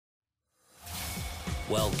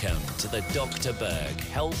Welcome to the Dr. Berg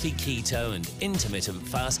Healthy Keto and Intermittent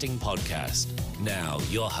Fasting Podcast. Now,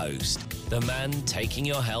 your host, the man taking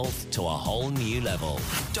your health to a whole new level,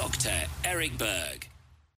 Dr. Eric Berg.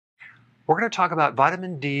 We're going to talk about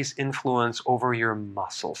vitamin D's influence over your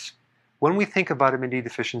muscles. When we think of vitamin D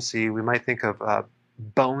deficiency, we might think of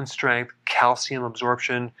bone strength, calcium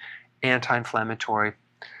absorption, anti-inflammatory.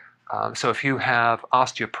 So if you have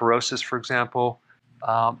osteoporosis, for example,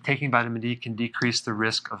 taking vitamin D can decrease the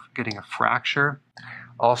risk of getting a fracture.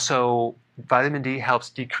 Also, vitamin D helps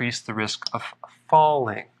decrease the risk of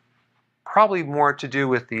falling. Probably more to do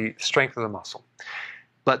with the strength of the muscle.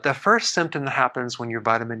 But the first symptom that happens when you're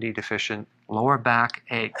vitamin D deficient, lower back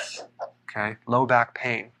aches, okay, low back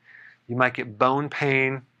pain. You might get bone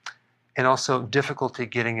pain and also difficulty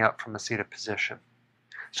getting up from a seated position.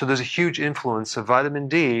 So there's a huge influence of vitamin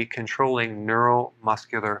D controlling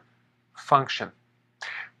neuromuscular function.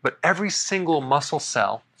 But every single muscle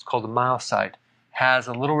cell, it's called a myocyte, has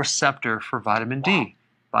a little receptor for vitamin D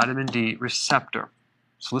receptor.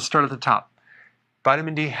 So let's start at the top.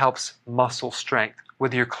 Vitamin D helps muscle strength.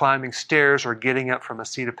 Whether you're climbing stairs or getting up from a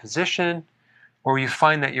seated position, or you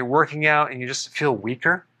find that you're working out and you just feel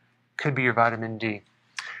weaker, could be your vitamin D.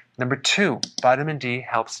 Number 2, vitamin D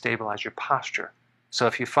helps stabilize your posture. So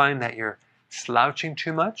if you find that you're slouching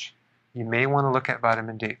too much, you may want to look at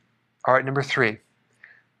vitamin D. All right, number 3,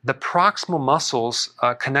 the proximal muscles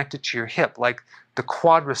connected to your hip, like the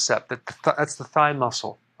quadricep, that's the thigh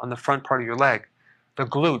muscle on the front part of your leg. The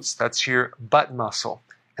glutes, that's your butt muscle.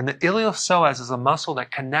 And the iliopsoas is a muscle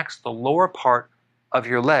that connects the lower part of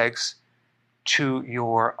your legs to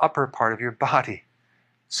your upper part of your body.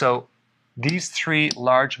 So these 3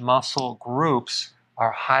 large muscle groups are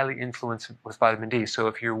highly influenced with vitamin D. So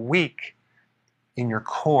if you're weak in your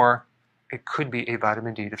core, it could be a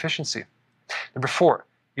vitamin D deficiency. Number 4,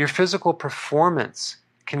 your physical performance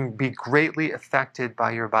can be greatly affected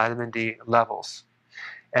by your vitamin D levels.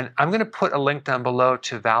 And I'm going to put a link down below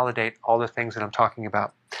to validate all the things that I'm talking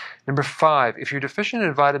about. Number 5, if you're deficient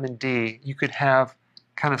in vitamin D, you could have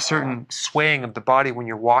kind of certain swaying of the body when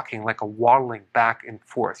you're walking, like a waddling back and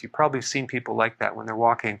forth. You've probably seen people like that when they're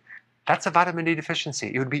walking. That's a vitamin D deficiency.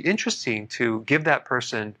 It would be interesting to give that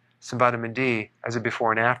person some vitamin D as a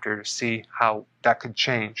before and after to see how that could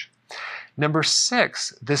change. Number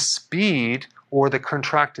 6, the speed or the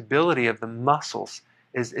contractibility of the muscles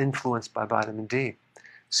is influenced by vitamin D.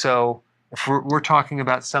 So if we're talking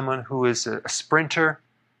about someone who is a sprinter,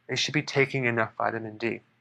 they should be taking enough vitamin D.